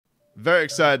Very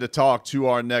excited to talk to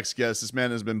our next guest. This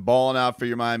man has been balling out for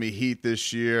your Miami Heat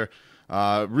this year.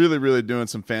 Really doing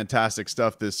some fantastic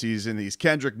stuff this season. He's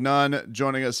Kendrick Nunn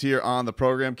joining us here on the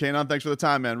program. Kanon, thanks for the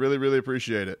time, man. Really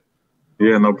appreciate it.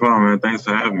 Yeah, no problem, man. Thanks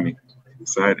for having me.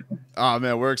 Excited. Oh,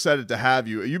 man, we're excited to have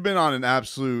you. You've been on an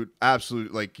absolute,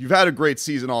 like, you've had a great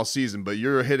season all season, but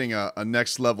you're hitting a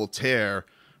next level tear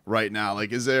right now.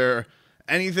 Like, is there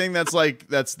anything that's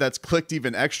clicked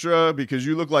even extra? Because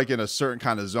you look like in a certain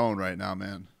kind of zone right now,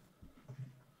 man.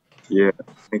 Yeah,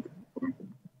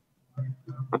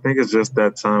 I think it's just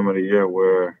that time of the year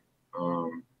where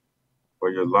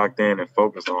you're locked in and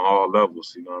focused on all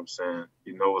levels. You know what I'm saying?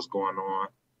 You know what's going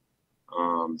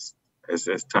on.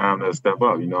 It's time to step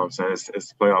up. You know what I'm saying?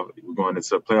 It's playoff. We're going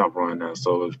into a playoff run now,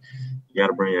 so you got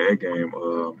to bring your A game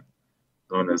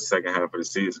during the second half of the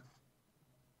season.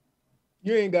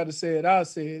 You ain't got to say it. I'll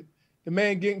say it. The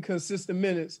man getting consistent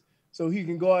minutes so he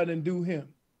can go out and do him.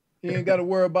 He ain't got to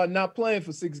worry about not playing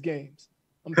for 6 games.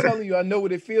 I'm telling you, I know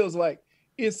what it feels like.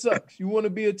 It sucks. You want to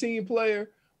be a team player,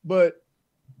 but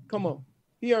come on.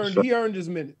 He earned his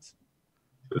minutes.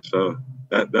 For sure.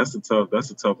 That's a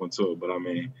tough one too. But I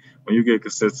mean, when you get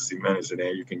consistency minutes in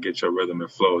there, you can get your rhythm and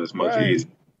flow. It's much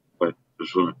easier. But for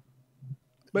sure.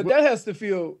 But that has to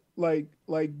feel like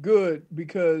good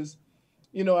because,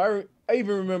 you know, I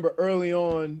even remember early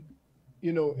on,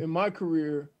 you know, in my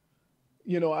career,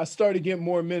 you know, I started getting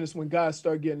more minutes when guys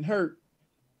started getting hurt.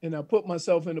 And I put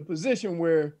myself in a position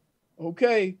where,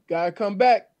 okay, gotta come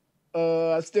back.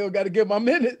 I still got to get my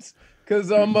minutes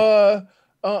because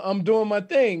I'm doing my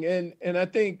thing. And I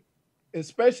think,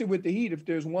 especially with the Heat, if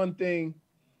there's one thing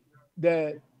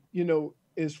that, you know,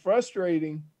 is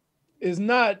frustrating, is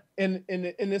not, and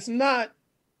it's not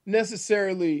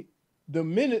necessarily the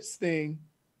minutes thing,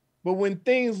 but when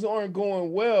things aren't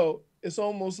going well, it's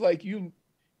almost like you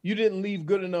didn't leave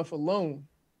good enough alone.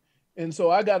 And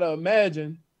so I got to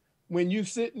imagine when you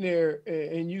sitting there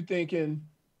and you thinking,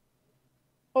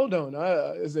 hold on,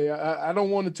 I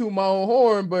don't want to toot my own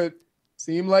horn, but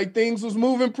seemed like things was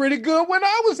moving pretty good when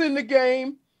I was in the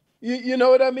game. You know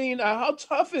what I mean? How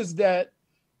tough is that,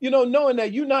 you know, knowing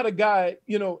that you're not a guy,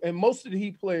 you know, and most of the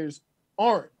Heat players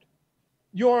aren't.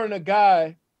 You aren't a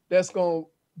guy that's going to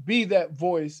be that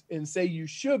voice and say you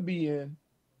should be in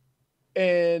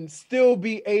and still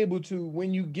be able to,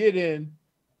 when you get in,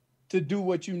 to do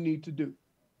what you need to do.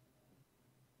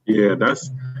 Yeah, that's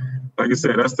like I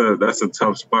said, that's a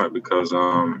tough spot because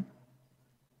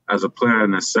as a player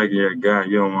and a second year guy,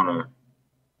 you don't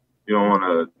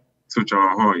wanna toot your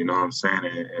own horn, you know what I'm saying,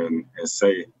 and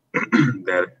say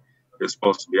that you're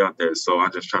supposed to be out there. So I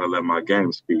just try to let my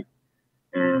game speak.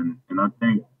 And I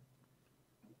think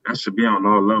that should be on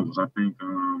all levels. I think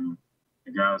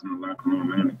the guys in the locker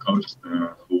room and the coaching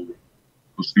staff who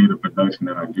see the production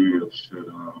that I give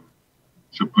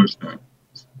should push that.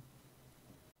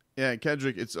 Yeah,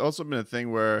 Kendrick, it's also been a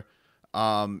thing where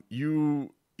you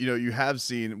have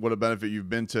seen what a benefit you've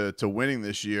been to winning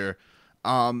this year.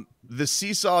 The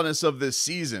seesawness of this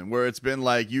season where it's been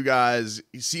like you guys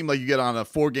seem like you get on a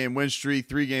 4-game win streak,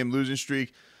 3-game losing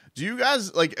streak. Do you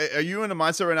guys are you in a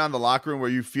mindset right now in the locker room where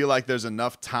you feel like there's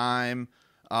enough time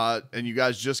and you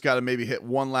guys just got to maybe hit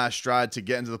one last stride to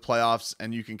get into the playoffs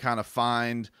and you can kind of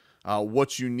find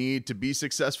what you need to be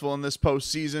successful in this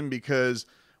postseason? Because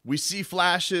we see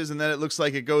flashes and then it looks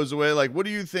like it goes away. Like, what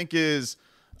do you think is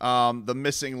the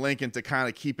missing link into kind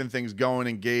of keeping things going,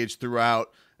 engaged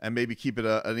throughout, and maybe keep it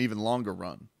an even longer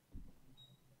run?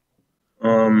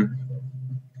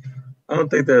 I don't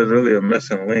think there's really a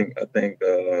missing link. I think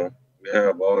we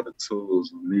have all the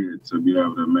tools needed to be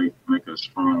able to make a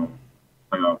strong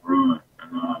playoff run.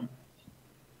 And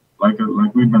like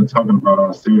we've been talking about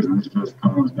all season, it just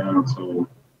comes down to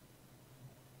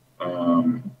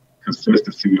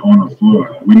consistency on the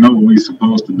floor. We know what we're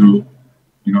supposed to do.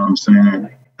 You know what I'm saying?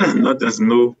 Nothing's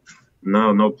new.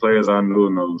 No players I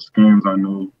knew, no schemes I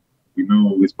knew. We know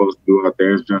what we're supposed to do out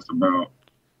there. It's just about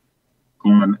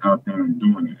going out there and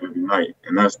doing it every night,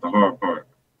 and that's the hard part.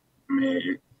 I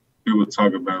mean, people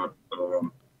talk about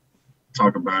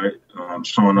it,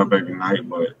 showing up every night,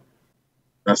 but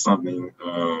that's something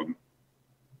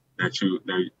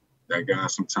that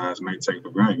guys sometimes may take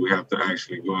for granted. We have to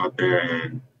actually go out there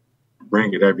and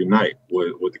bring it every night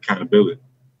with accountability.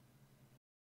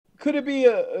 Could it be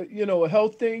a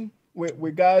health thing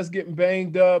with guys getting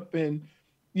banged up? And,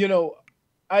 you know,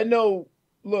 I know,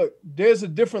 look, there's a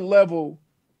different level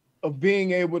of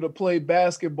being able to play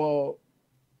basketball,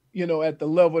 you know, at the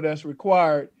level that's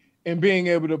required and being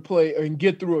able to play and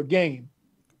get through a game.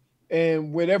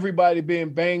 And with everybody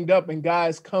being banged up and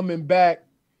guys coming back,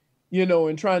 you know,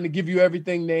 and trying to give you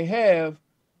everything they have,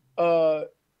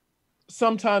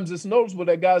 sometimes it's noticeable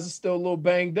that guys are still a little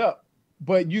banged up,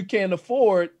 but you can't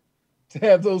afford to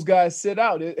have those guys sit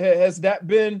out. Has that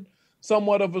been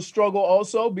somewhat of a struggle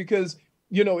also? Because,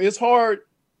 you know, it's hard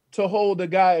to hold a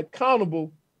guy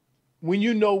accountable when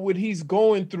you know what he's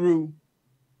going through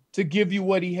to give you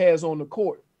what he has on the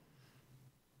court.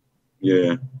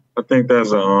 Yeah, I think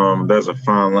there's a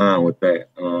fine line with that.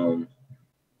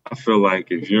 I feel like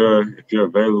if you're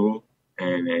available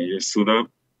and you're suit up,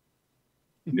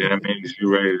 then that means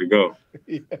you're ready to go.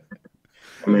 Yeah.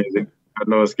 I mean, I have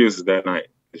no excuses that night.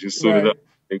 If you suited up,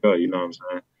 there you go. You know what I'm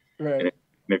saying? Right. And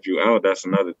if you out, that's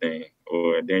another thing.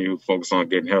 Or then you focus on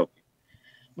getting healthy.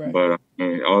 Right. But I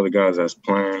mean, all the guys that's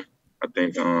playing, I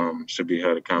think should be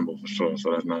held accountable for sure.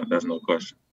 So that's no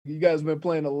question. You guys have been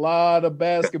playing a lot of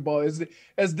basketball.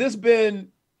 Has this been,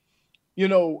 you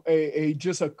know, a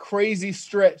just a crazy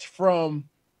stretch from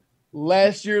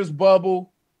last year's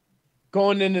bubble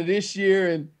going into this year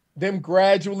and them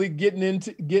gradually getting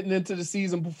into the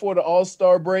season before the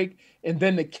All-Star break and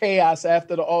then the chaos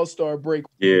after the All-Star break?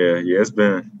 Yeah, it's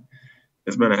been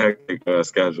a hectic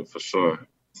schedule for sure,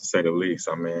 to say the least.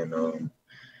 I mean,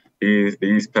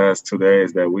 these past 2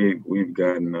 days that we've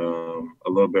gotten a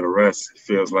little bit of rest, it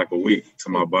feels like a week to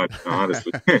my body,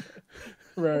 honestly.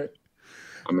 Right.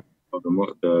 I mean,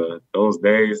 those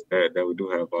days that we do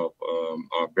have off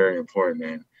are very important,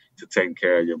 and to taking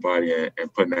care of your body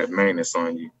and putting that maintenance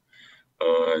on you,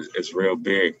 it's real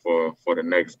big for the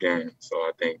next game. So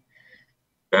I think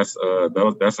that's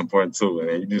important too,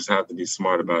 and you just have to be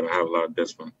smart about it and have a lot of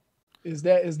discipline. Is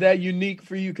that unique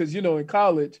for you? Because, you know, in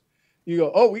college, you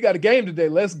go, oh, we got a game today,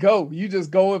 let's go. You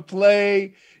just go and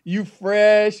play. You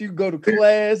fresh. You go to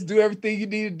class, do everything you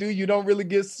need to do. You don't really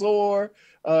get sore.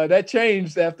 That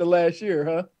changed after last year,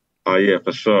 huh? Oh yeah,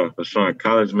 for sure. In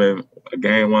college, man, a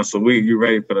game once a week, you're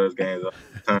ready for those games all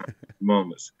the time,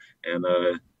 moments. And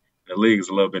the league is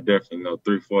a little bit different. You know,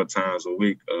 3-4 times a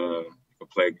week,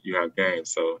 you have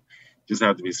games. So you just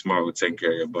have to be smart with taking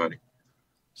care of your body.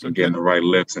 So getting the right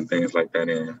lifts and things like that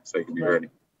in, so you can be ready.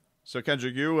 So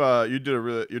Kendrick, you're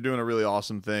doing a really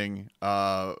awesome thing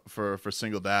for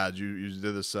single dads. You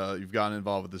did this. You've gotten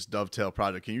involved with this Dovetail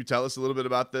project. Can you tell us a little bit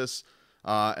about this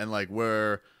and like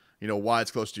where, you know, why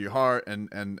it's close to your heart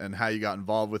and how you got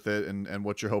involved with it and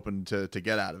what you're hoping to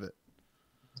get out of it?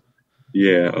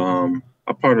 Yeah,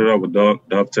 I partnered up with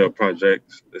Dovetail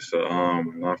Project. It's a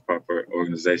nonprofit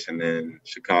organization in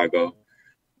Chicago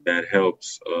that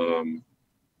helps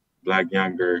Black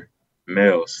younger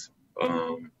males.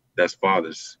 That's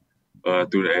fathers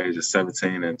through the age of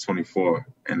 17 and 24.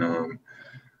 And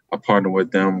I partnered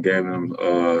with them, gave them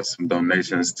some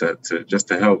donations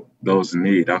to help those in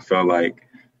need. I felt like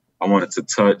I wanted to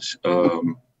touch a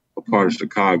part of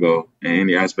Chicago in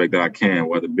any aspect that I can,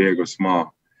 whether big or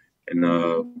small. And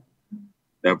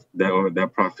that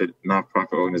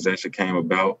nonprofit organization came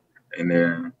about, and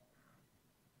then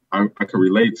I could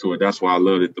relate to it. That's why I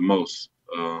loved it the most.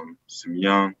 Some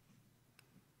young,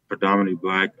 predominantly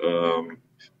Black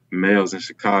males in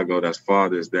Chicago that's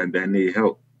fathers that need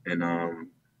help. And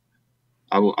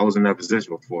I was in that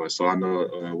position before, so I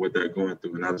know what they're going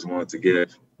through, and I just wanted to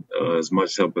give as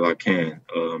much help as I can.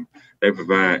 They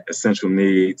provide essential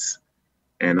needs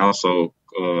and also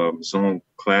Zoom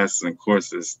classes and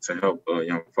courses to help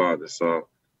young fathers. So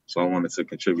I wanted to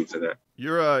contribute to that.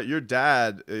 Your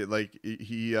dad, like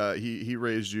he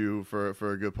raised you for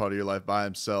a good part of your life by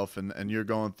himself, and you're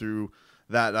going through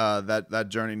that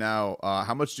journey now.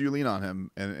 How much do you lean on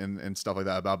him and stuff like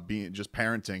that about being just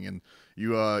parenting? And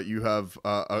you have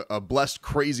a blessed,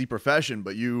 crazy profession,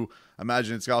 but you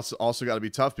imagine it's also got to be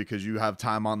tough because you have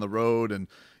time on the road and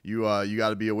you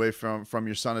got to be away from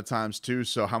your son at times too.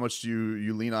 So how much do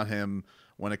you lean on him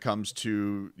when it comes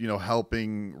to, you know,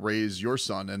 helping raise your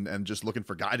son and just looking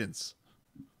for guidance?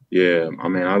 Yeah, I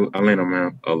mean, I lean on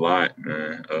him a lot,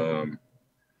 man.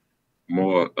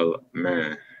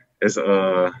 Man, it's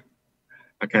I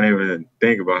can't even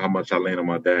think about how much I lean on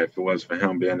my dad. If it wasn't for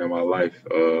him being in my life,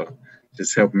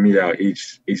 just helping me out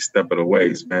each step of the way,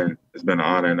 it's been an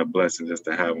honor and a blessing just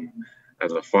to have him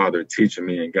as a father teaching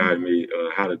me and guiding me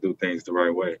how to do things the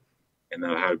right way and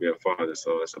how to be a father.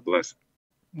 So it's a blessing.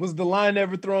 Was the line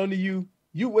ever thrown to you?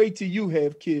 You wait till you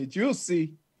have kids, you'll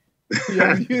see. You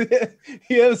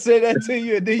ever say that to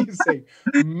you, and then you say,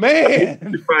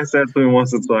 "Man." You probably said to me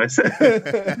once or twice.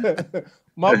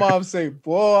 My mom say,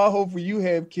 "Boy, I hope when you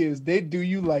have kids, they do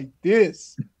you like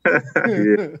this."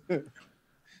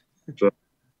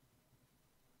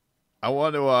 I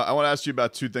want to ask you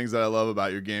about two things that I love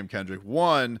about your game, Kendrick.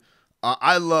 One,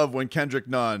 I love when Kendrick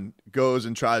Nunn goes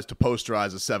and tries to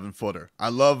posterize a 7-footer. I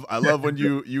love when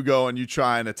you go and you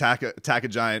try and attack a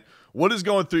giant. What is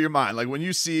going through your mind? Like when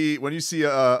you see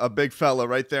a big fella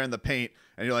right there in the paint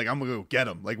and you're like, I'm gonna go get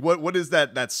him. Like what is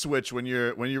that switch when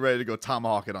you're ready to go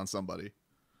tomahawk it on somebody?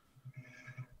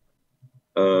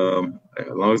 As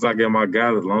long as I get my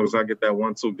gather, as long as I get that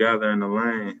 1-2 gather in the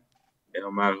lane, it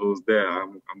don't matter who's there.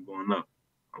 I'm going up.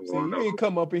 You ain't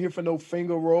come up in here for no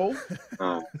finger roll.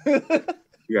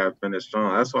 You gotta finish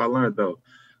strong. That's what I learned though.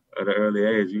 At an early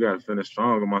age, you gotta finish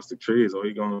strong amongst the trees, or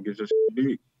you're gonna get your shit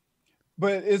beat.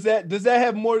 But does that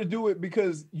have more to do with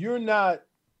because you're not,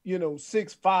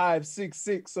 6'5",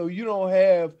 6'6", so you don't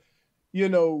have,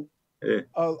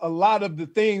 a lot of the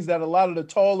things that a lot of the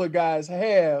taller guys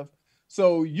have.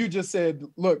 So you just said,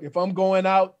 look, if I'm going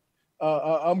out,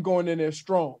 I'm going in there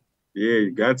strong. Yeah,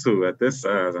 you got to at this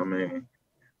size. I mean,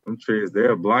 them trees,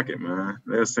 they'll block it, man.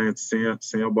 They'll send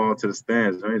your ball to the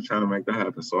stands. I ain't trying to make that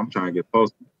happen, so I'm trying to get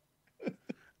posted.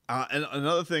 And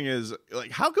another thing is,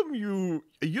 like, how come you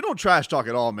don't trash talk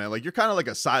at all, man? Like, you're kind of like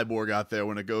a cyborg out there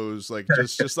when it goes, like,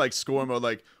 just like score mode.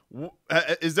 Like,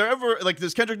 is there ever, like,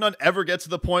 does Kendrick Nunn ever get to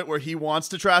the point where he wants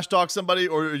to trash talk somebody,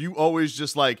 or are you always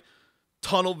just, like,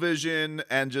 tunnel vision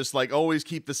and just, like, always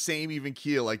keep the same even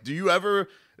keel? Like,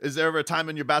 is there ever a time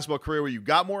in your basketball career where you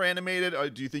got more animated, or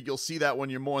do you think you'll see that when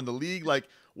you're more in the league? Like,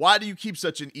 why do you keep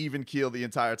such an even keel the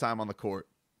entire time on the court?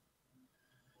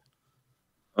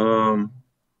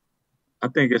 I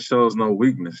think it shows no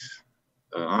weakness.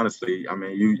 Honestly, I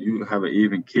mean, you have an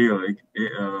even keel.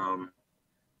 The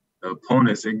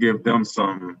opponents, it give them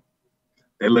some.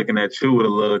 They're looking at you with a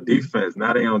little defense.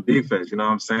 Now they on defense. You know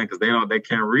what I'm saying? Because they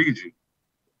can't read you.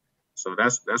 So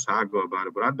that's how I go about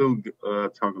it. But I do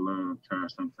talk a little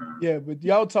trash sometimes. Yeah, but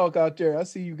y'all talk out there. I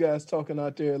see you guys talking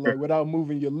out there like without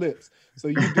moving your lips. So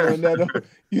you're doing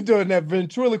that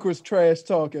ventriloquist trash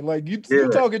talking. Like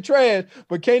you're talking trash,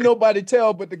 but can't nobody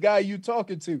tell but the guy you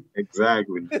talking to.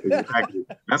 Exactly.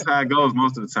 That's how it goes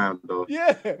most of the time, though.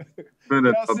 Yeah.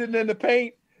 Y'all sitting in the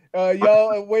paint.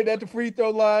 Y'all waiting at the free throw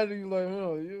line, and you're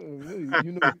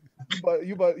like,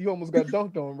 you almost got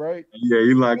dunked on, right? Yeah,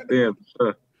 you like them.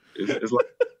 Sure. It's like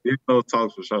these those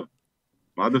talks for sure.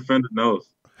 My defender knows.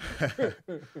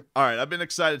 All right, I've been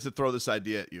excited to throw this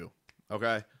idea at you.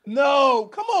 Okay. No,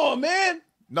 come on, man.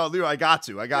 No, Leroy, I got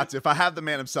to. If I have the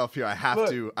man himself here, I have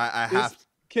to. I have to.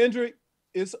 Kendrick,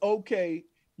 it's okay.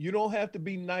 You don't have to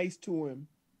be nice to him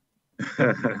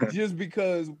just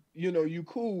because you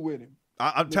cool with him.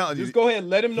 I'm telling you. Just go ahead and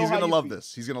let him know. He's gonna love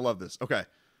this. He's gonna love this. Okay.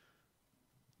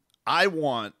 I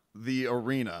want the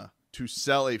arena to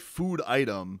sell a food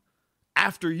item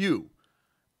after you.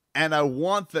 And I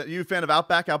want that. You a fan of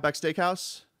Outback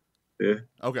Steakhouse? Yeah.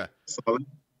 Okay. Solid.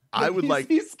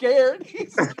 He's scared.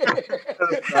 He's scared.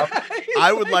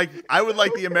 I would like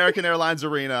the American Airlines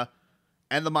Arena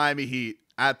and the Miami Heat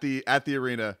at the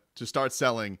arena to start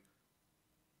selling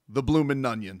the Bloomin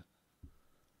Nunnion.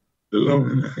 Yeah,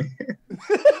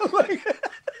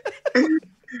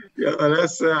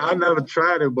 that's I never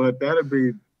tried it, but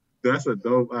that's a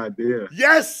dope idea.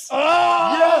 Yes.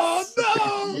 Oh yes.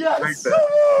 No. Yes.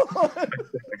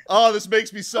 Oh, this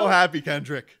makes me so happy,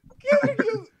 Kendrick.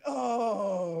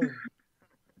 Oh,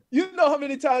 you know how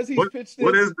many times he's pitched this?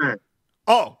 What is that?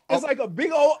 Oh, it's like a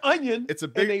big old onion. It's a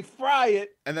big. And they fry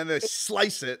it, and then they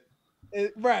slice it.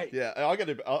 Right. Yeah, I'll get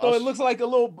it. It looks like a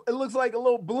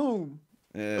little bloom.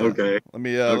 Yeah. Okay. Let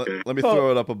me throw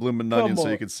it up a Bloomin Nunnion so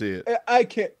you can see it. I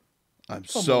can't. I'm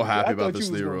so happy about this,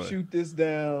 Leroy. Shoot this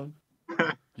down.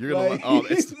 You're gonna.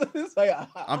 It's like I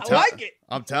like it.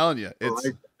 I'm telling you, it's.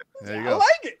 There you go. I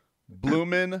like it.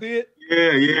 Bloomin.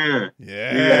 Yeah.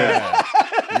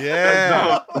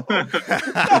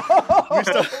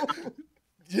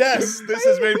 Yes, this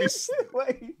has made me.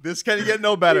 This can get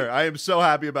no better. I am so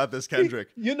happy about this, Kendrick.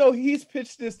 He's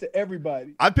pitched this to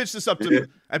everybody. I pitched this up to,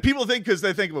 and people think because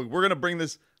they think, look, we're gonna bring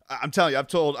this. I'm telling you, I've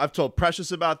told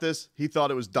Precious about this. He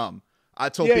thought it was dumb. I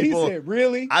told people. He said,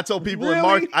 really? I told people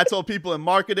in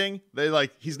marketing. They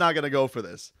like he's not gonna go for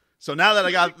this. So now that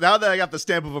I got the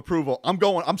stamp of approval,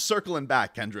 I'm circling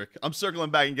back, Kendrick. I'm circling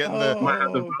back and getting the. I'm gonna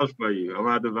have to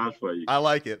vouch for you. I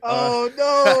like it. Oh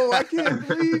no, I can't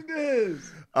believe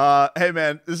this. Hey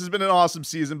man, this has been an awesome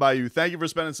season by you. Thank you for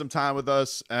spending some time with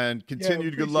us, and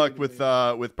continued good luck with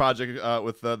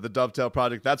the Dovetail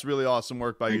project. That's really awesome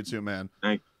work by you too, man.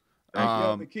 Thank you.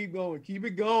 Keep going. Keep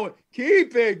it going.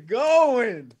 Keep it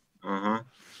going. Uh-huh.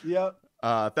 Yep.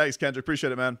 Thanks, Kendrick.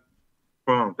 Appreciate it, man.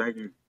 No problem. Thank you.